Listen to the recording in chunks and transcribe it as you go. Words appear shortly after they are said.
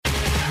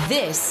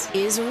This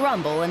is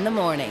Rumble in the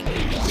Morning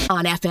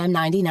on FM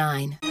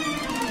 99.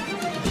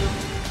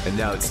 And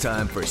now it's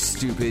time for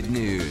Stupid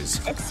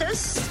News, It's so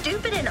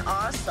stupid and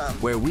awesome.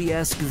 where we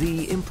ask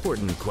the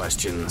important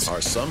questions. Are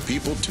some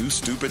people too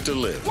stupid to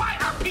live? Why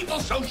are people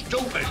so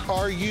stupid?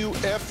 Are you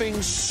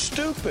effing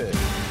stupid?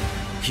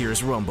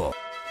 Here's Rumble.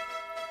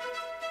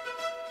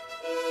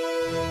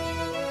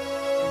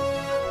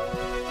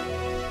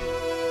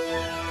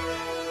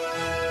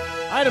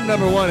 Item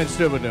number one in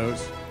Stupid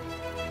News.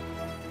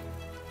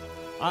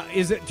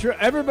 Is it true?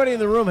 Everybody in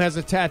the room has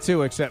a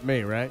tattoo except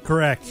me, right?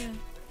 Correct.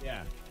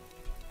 Yeah.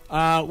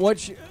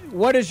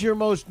 What is your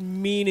most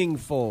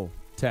meaningful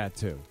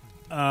tattoo?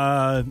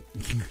 Or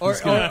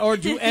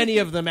do any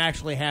of them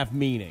actually have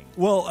meaning?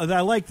 Well,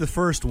 I like the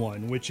first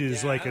one, which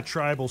is like a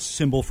tribal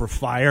symbol for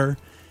fire.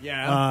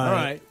 Yeah. All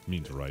right.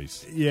 Means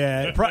rice.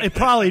 Yeah, it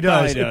probably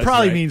does. Probably It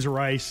probably right. means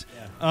rice.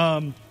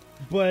 Yeah.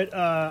 But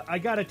I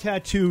got a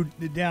tattoo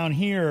down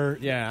here,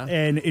 Yeah.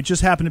 and it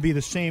just happened to be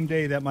the same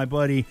day that my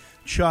buddy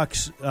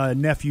Chuck's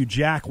nephew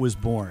Jack was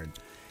born.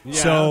 Yeah.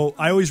 So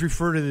I always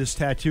refer to this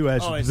tattoo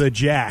as the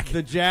Jack.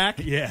 The Jack?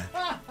 Yeah.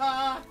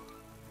 All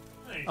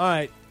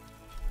right.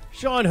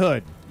 Sean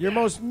Hood, your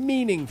most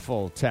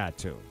meaningful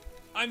tattoo.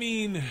 I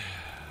mean,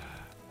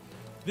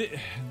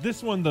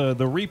 this one,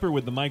 the Reaper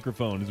with the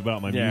microphone, is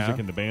about my music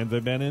and the bands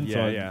I've been in.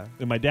 Yeah.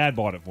 And my dad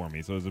bought it for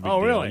me, so it was a big deal.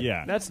 Oh, really?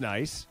 Yeah. That's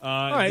nice.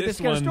 All right,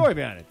 this got a story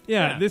behind it.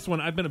 Yeah, this one,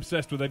 I've been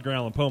obsessed with Edgar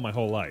Allan Poe my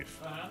whole life.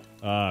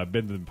 I've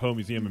been to the Poe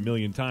Museum a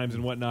million times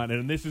and whatnot,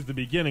 and this is the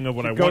beginning of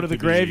what I want to Go to the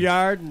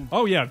graveyard and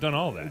Oh, yeah, I've done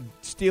all that.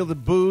 steal the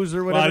booze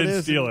or Well, whatever I didn't it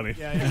is. steal any.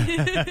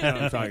 Yeah. That's what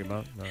I'm talking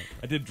about. No.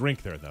 I did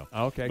drink there, though.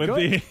 Okay, but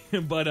good.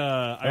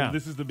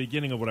 this is the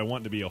beginning of what I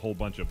want to be a whole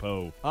bunch of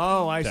Poe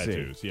Oh, I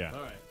tattoos. see. Yeah.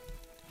 All right.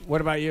 What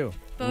about you,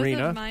 Both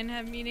Rena? of mine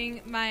have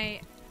meaning.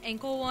 My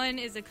ankle one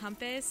is a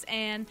compass,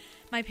 and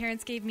my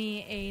parents gave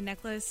me a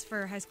necklace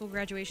for high school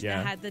graduation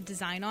that had the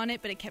design on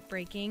it, but it kept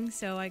breaking,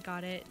 so I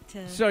got it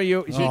to... So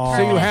you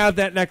have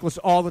that necklace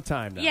all the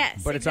time now?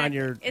 Yes, But exactly. it's on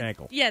your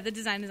ankle. Yeah, the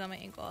design is on my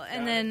ankle.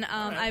 And then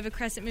I have a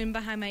crescent moon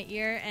behind my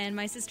ear, and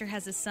my sister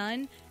has a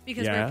sun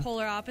because we're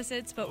polar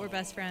opposites, but we're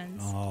best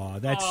friends. Oh,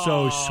 that's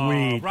so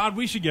sweet. Rod,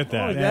 we should get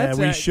that. Oh, Yeah,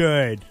 we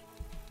should.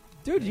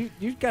 Dude,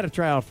 you've got to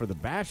try out for The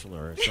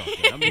Bachelor or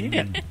something. I mean, you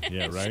get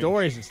Yeah, right?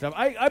 stories and stuff.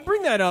 I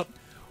bring that up.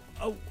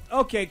 Oh,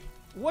 okay,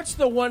 what's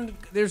the one?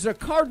 There's a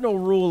cardinal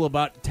rule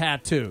about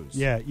tattoos.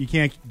 Yeah,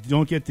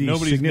 don't get the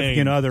Nobody's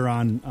significant name. other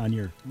on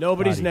your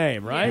Nobody's body.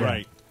 name, right?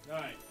 Right. All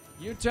right.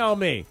 You tell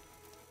me,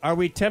 are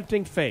we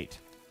tempting fate?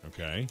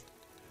 Okay.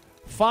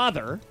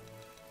 Father,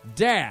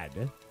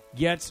 dad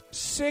gets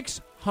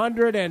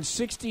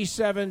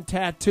 667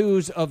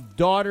 tattoos of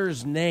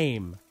daughter's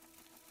name.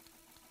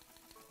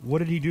 What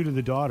did he do to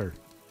the daughter?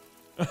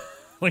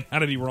 Like, how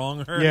did he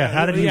wrong her? Yeah,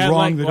 how did he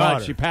wrong the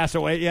daughter? She passed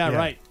away? Yeah, Yeah.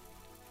 right.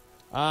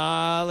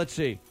 Let's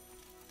see.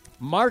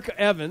 Mark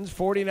Evans,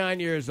 49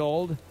 years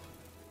old,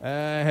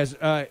 has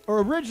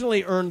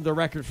originally earned the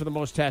record for the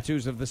most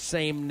tattoos of the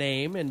same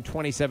name in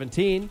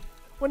 2017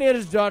 when he had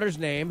his daughter's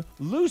name,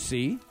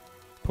 Lucy,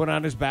 put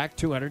on his back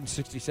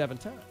 267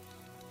 times.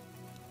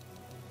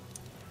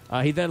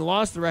 He then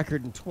lost the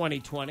record in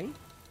 2020.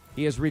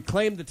 He has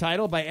reclaimed the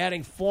title by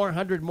adding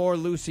 400 more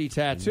Lucy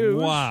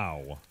tattoos.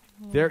 Wow.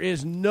 There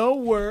is no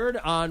word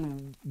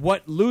on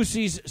what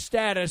Lucy's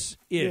status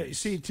is. Yeah,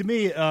 see, to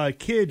me,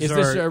 kids Is are,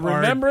 this a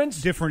remembrance? are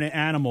a different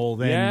animal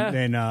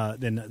than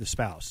the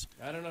spouse.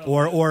 I don't know.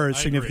 Or a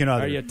significant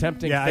other. Are you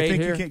tempting Yeah, fate I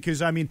think here? you can,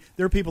 because I mean,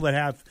 there are people that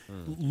have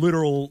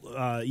literal,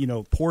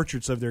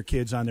 portraits of their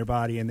kids on their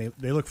body, and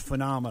they look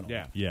phenomenal.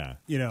 Yeah. Yeah.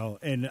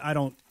 And I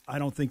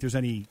don't think there's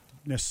any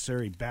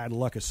necessary bad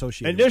luck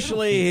associated.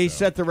 Initially, he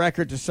set the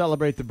record to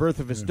celebrate the birth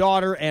of his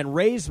daughter and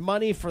raise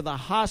money for the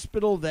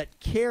hospital that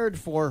cared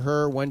for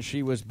her when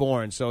she was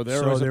born. So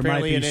there was might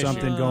apparently be an issue.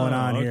 something going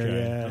on here.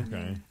 Okay. Yeah.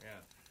 Okay.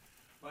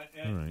 But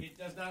All right. it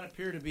does not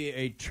appear to be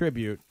a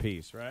tribute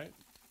piece, right?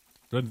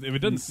 If it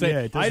doesn't say, Yeah,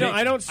 it I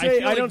doesn't- don't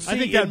feel like- see I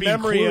think in that'd be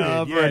memory included.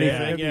 of Yeah, or yeah, anything.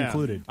 that'd be Yeah.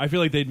 included. I feel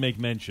like they'd make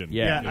mention.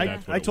 Yeah, that I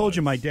that's what it told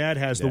you was. my dad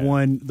has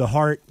Yeah. the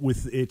heart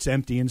with it's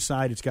empty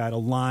inside. It's got a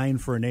line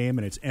for a name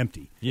and it's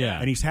empty. Yeah.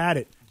 And he's had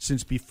it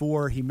since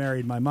before he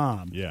married my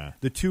mom. Yeah.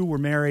 The two were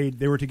married.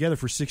 They were together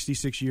for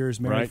 66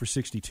 years, married Right. for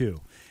 62.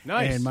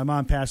 Nice. And my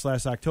mom passed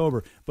last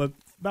October. But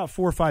about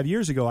 4 or 5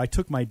 years ago, I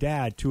took my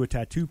dad to a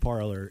tattoo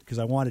parlor because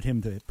I wanted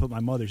him to put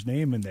my mother's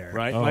name in there.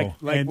 Right? Oh.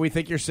 Like And- we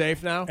think you're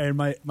safe now? And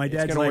my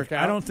dad's gonna like, work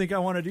out? I don't think I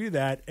want to do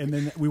that. And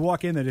then we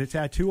walk in, and the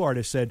tattoo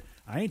artist said,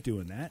 I ain't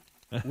doing that.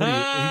 What do you,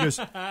 and he goes,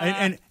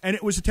 and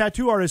it was a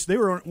tattoo artist. They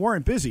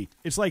weren't busy.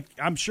 It's like,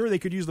 I'm sure they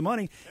could use the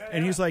money.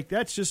 And he's like,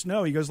 that's just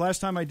no. He goes, last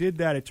time I did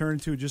that, it turned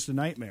into just a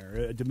nightmare,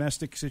 a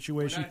domestic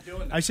situation. not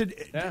doing that. I said,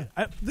 Yeah.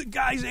 the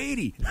guy's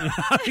 80.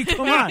 I mean,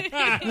 come on.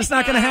 It's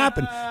not going to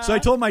happen. So I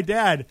told my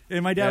dad,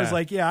 and my dad was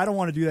like, yeah, I don't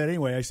want to do that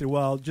anyway. I said,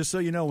 well, just so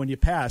you know, when you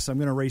pass, I'm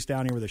going to race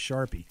down here with a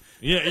Sharpie.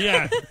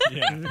 Yeah.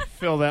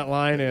 Fill that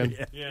line in.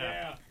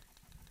 Yeah.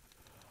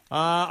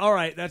 All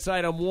right, that's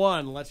item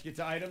one. Let's get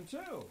to item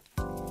two.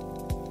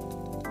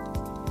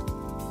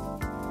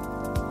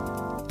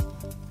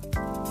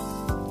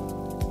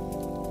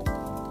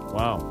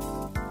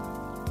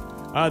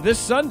 Wow. This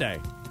Sunday,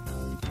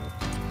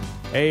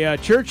 a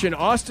church in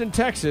Austin,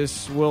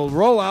 Texas will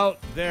roll out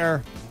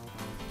their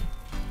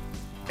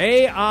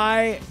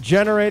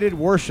AI-generated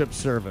worship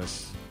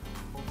service.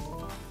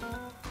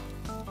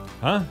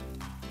 Huh?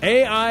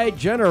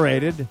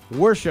 AI-generated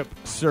worship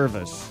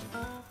service.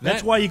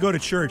 That's why you go to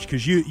church,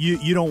 because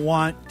you don't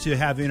want to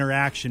have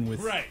interaction with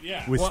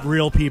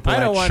real people I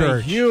don't at want a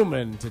church.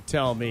 human to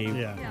tell me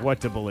Yeah. what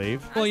to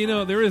believe.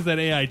 Well, there is that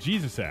AI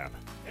Jesus app.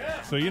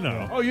 So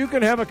Oh, you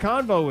can have a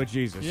convo with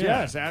Jesus.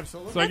 Yeah. Yes,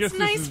 absolutely. So I guess That's this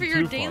nice isn't for your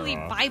too far daily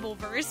off. Bible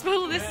verse.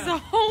 Well, this is a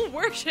whole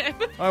worship.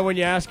 Or when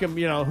you ask him,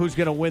 who's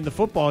going to win the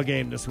football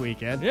game this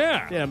weekend.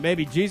 Yeah.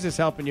 Maybe Jesus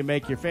helping you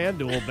make your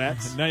FanDuel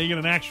bets. Now you get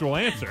an actual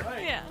answer.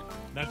 Yeah.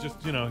 Not just,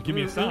 give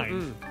me a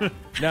sign.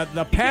 Now,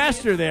 the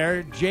pastor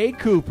there, Jay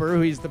Cooper,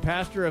 who's the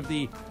pastor of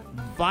the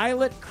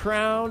Violet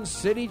Crown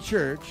City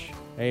Church,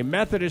 a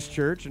Methodist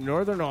church in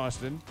northern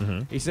Austin,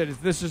 he said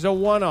this is a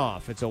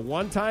one-off. It's a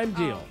one-time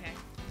deal. Oh, okay.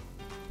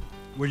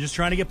 We're just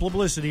trying to get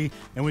publicity,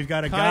 and we've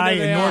got a Kinda guy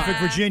they in are. Norfolk,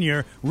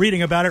 Virginia,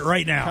 reading about it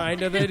right now.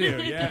 Kind of they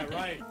do. Yeah,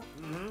 right.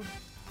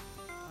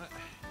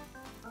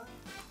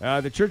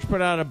 The church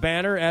put out a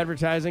banner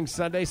advertising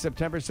Sunday,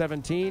 September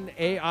 17,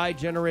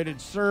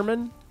 AI-generated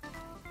sermon.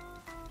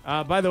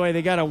 By the way,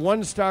 they got a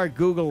 1-star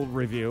Google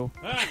review.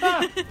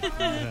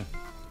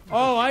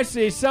 Oh, I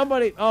see.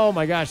 Somebody. Oh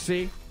my gosh!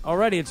 See,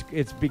 already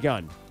it's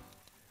begun.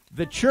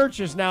 The church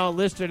is now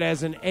listed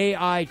as an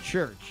AI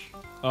church.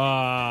 Just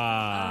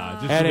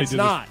And so they it's do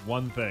not. this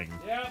one thing.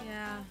 Yeah.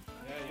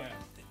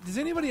 Does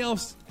anybody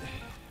else?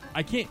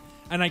 I can't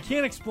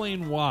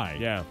explain why.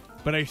 Yeah.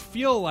 But I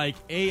feel like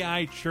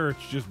AI church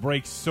just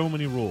breaks so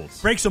many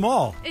rules. Breaks them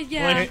all.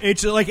 Yeah. Like,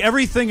 it's like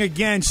everything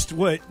against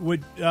what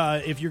would,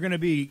 if you're going to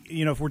be,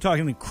 if we're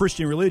talking like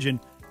Christian religion,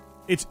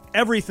 it's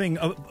everything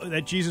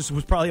that Jesus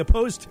was probably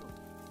opposed to.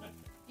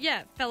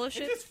 Yeah,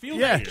 fellowship, It just feels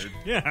Yeah. weird.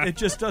 Yeah. It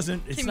just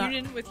doesn't. It's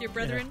communion with your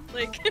brethren.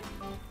 Like,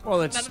 Well,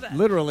 None it's of that.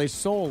 literally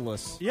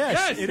soulless. Yes,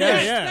 Yes, it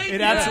yes, is. yeah. thank It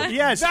you. absolutely.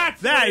 Yes,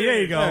 That's that. what it There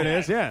you is. go. There it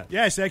is. Yeah.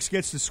 Yes, X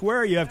gets to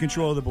swear. You have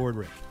control of the board,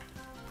 Rick.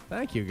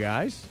 Thank you,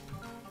 guys.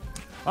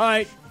 All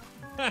right.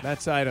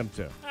 That's item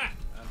 2.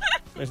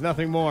 There's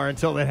nothing more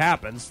until it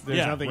happens. There's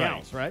Yeah, nothing right.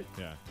 else, right?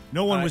 Yeah.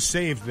 No one was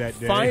saved that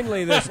day.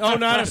 Finally, this. Oh,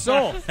 not a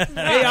soul.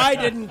 AI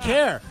didn't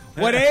care.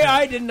 What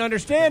AI didn't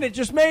understand, it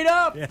just made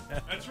up.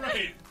 That's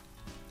right.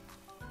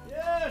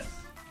 Yes.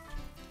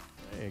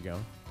 There you go.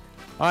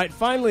 All right.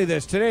 Finally,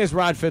 this. Today is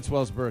Rod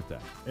Fitzwell's birthday.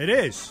 It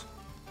is.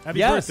 Happy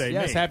Yes. birthday,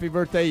 Yes. mate. Happy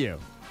birthday, you.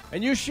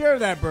 And you share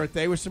that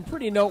birthday with some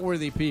pretty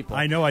noteworthy people.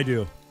 I know I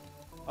do.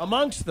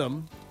 Amongst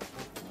them,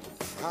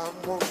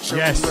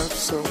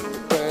 Yes.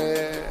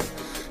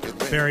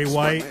 Barry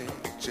White,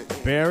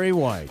 Barry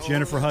White,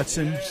 Jennifer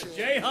Hudson,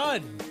 Jay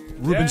Hud,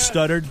 Ruben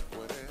Studdard,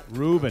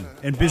 Ruben,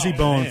 and Busy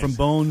Bone man. from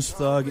Bones,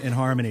 Thug, and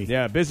Harmony.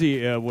 Yeah,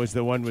 Busy was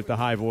the one with the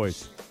high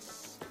voice.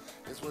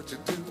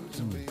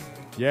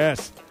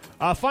 Yes.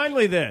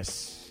 Finally,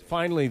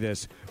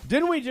 this.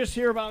 Didn't we just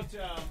hear about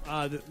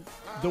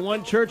the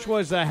one church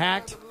was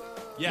hacked?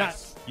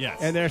 Yes. Yes.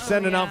 And they're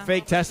sending yeah. out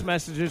fake text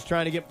messages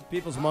trying to get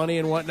people's money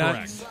and whatnot.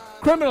 Correct.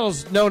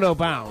 Criminals know no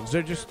bounds.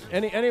 They're just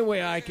any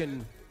way I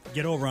can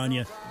Get over on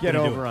you. get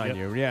Gonna do over it. on Yep.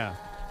 you. Yeah.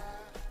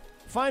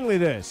 Finally,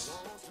 this.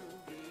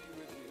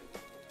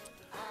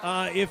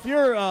 If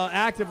you're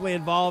actively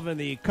involved in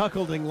the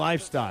cuckolding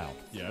lifestyle,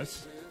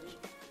 Yes.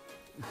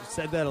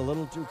 said that a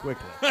little too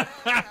quickly.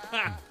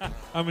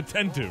 I'm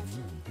attentive.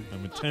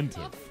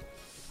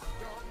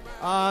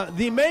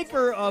 The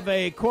maker of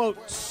a,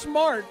 quote,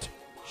 smart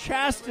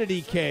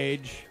Chasity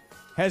Cage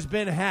has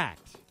been hacked.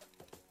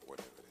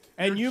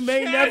 And you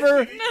may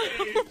never,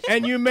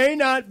 and you may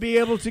not be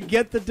able to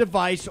get the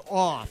device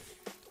off.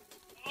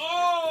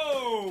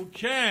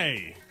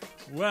 Okay.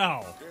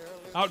 Well,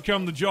 out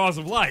come the jaws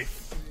of life.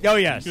 Oh,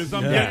 yes. Because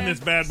I'm getting this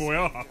bad boy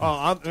off.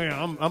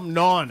 Oh, I'm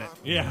gnawing it.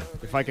 Yeah.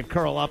 If I could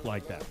curl up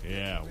like that.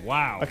 Yeah.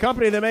 Wow. A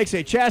company that makes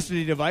a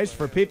chastity device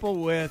for people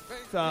with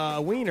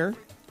a wiener.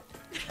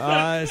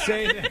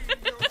 Say,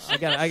 I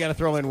got to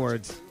throw in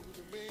words.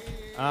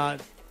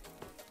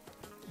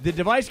 The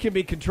device can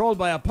be controlled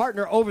by a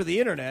partner over the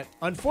internet.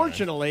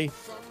 Unfortunately,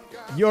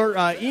 your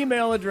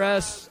email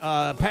address,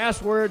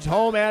 passwords,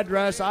 home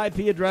address,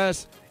 IP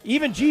address,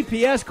 even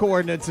GPS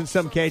coordinates in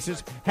some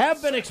cases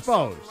have been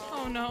exposed.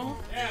 oh no.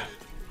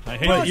 I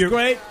hate But it.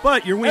 Great.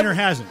 But your wiener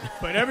hasn't.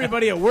 But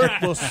everybody at work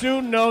will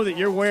soon know that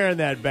you're wearing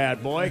that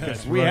bad boy because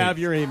That's we right. have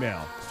your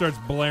email. Starts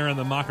blaring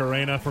the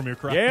Macarena from your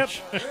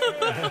crotch.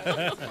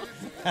 Yep.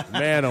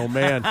 Man, oh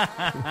man.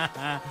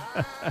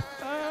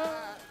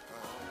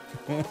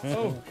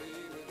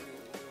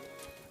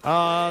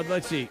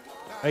 Let's see.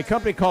 A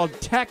company called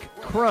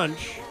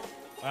TechCrunch.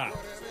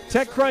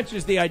 TechCrunch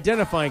is the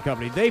identifying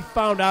company. They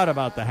found out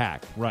about the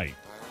hack. Right.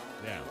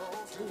 Yeah.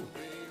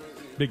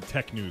 Big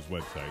tech news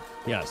website.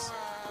 Yes.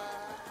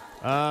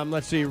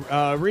 Let's see.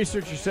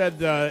 Researchers said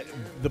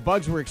the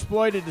bugs were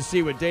exploited to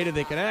see what data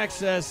they can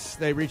access.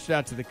 They reached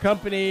out to the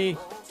company.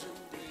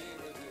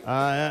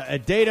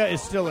 Data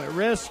is still at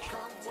risk.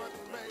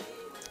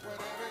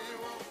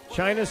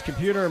 China's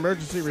Computer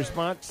Emergency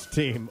Response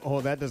Team.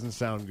 Oh, that doesn't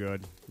sound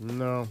good.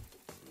 No.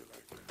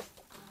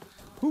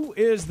 Who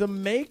is the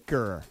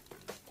maker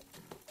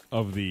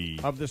Of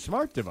the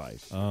smart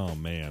device? Oh,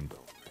 man.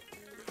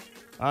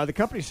 The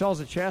company sells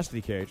a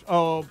Chasity Cage.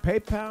 Oh,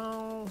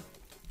 PayPal.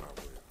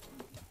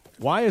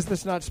 Why is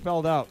this not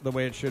spelled out the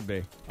way it should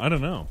be? I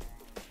don't know.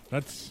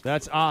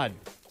 That's odd.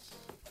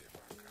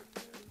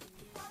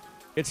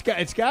 It's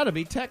got to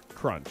be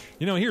TechCrunch.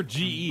 You know, here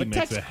GE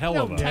makes a hell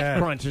of a...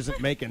 TechCrunch isn't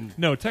making...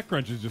 No,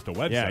 TechCrunch is just a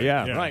website.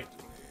 Yeah, right.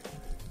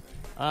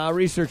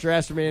 Researcher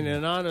asked to remain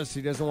anonymous.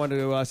 He doesn't want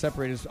to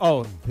separate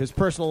his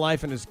personal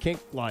life and his kink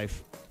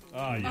life.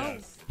 Ah,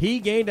 yes. He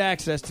gained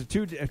access to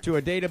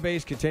a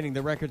database containing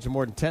the records of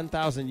more than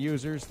 10,000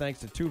 users thanks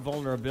to 2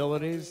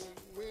 vulnerabilities.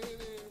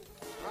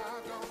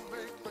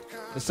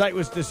 The site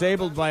was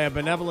disabled by a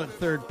benevolent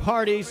third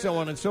party, so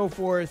on and so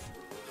forth.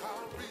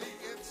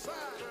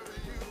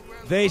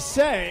 They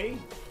say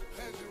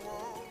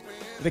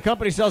the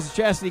company sells a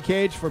Chastity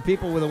Cage for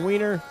people with a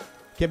wiener.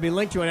 Can be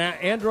linked to an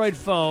Android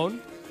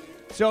phone.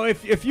 So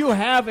if you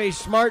have a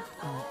smart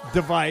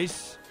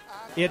device,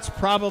 it's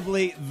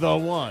probably the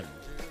one.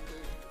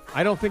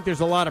 I don't think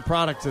there's a lot of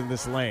products in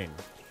this lane.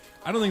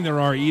 I don't think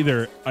there are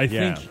either. I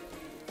think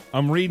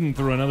I'm reading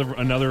through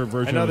another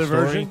version of the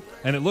story,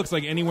 and it looks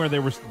like anywhere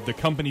the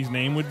company's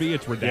name would be,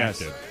 it's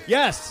redacted.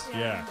 Yes.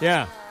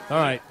 Yeah. All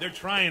right. They're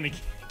trying to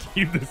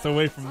keep this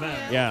away from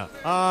them. Yeah.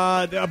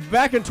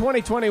 Back in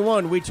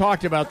 2021, we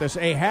talked about this.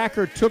 A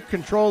hacker took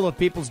control of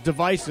people's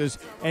devices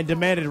and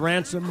demanded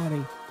ransom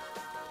money.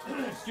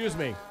 Excuse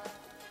me.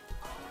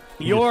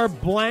 Your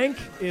blank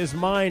is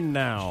mine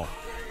now.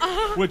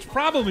 Which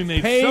probably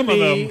made Pay some of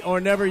me them... or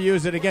never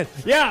use it again.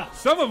 Yeah.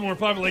 Some of them were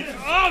probably like,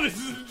 oh, this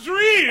is a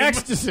dream.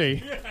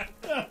 Ecstasy.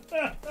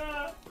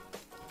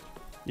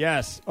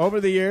 Yes. Over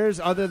the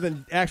years, other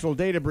than actual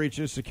data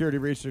breaches, security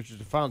researchers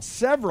have found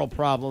several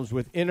problems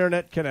with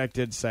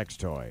internet-connected sex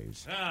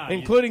toys,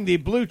 including the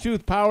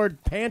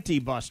Bluetooth-powered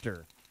Panty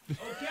Buster.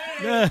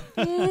 Okay.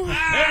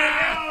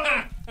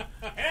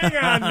 Hang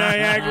on,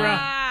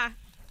 Niagara.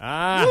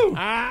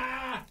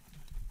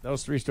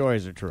 Those 3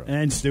 stories are true.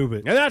 And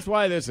stupid. And that's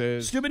why this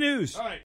is Stupid News. All right.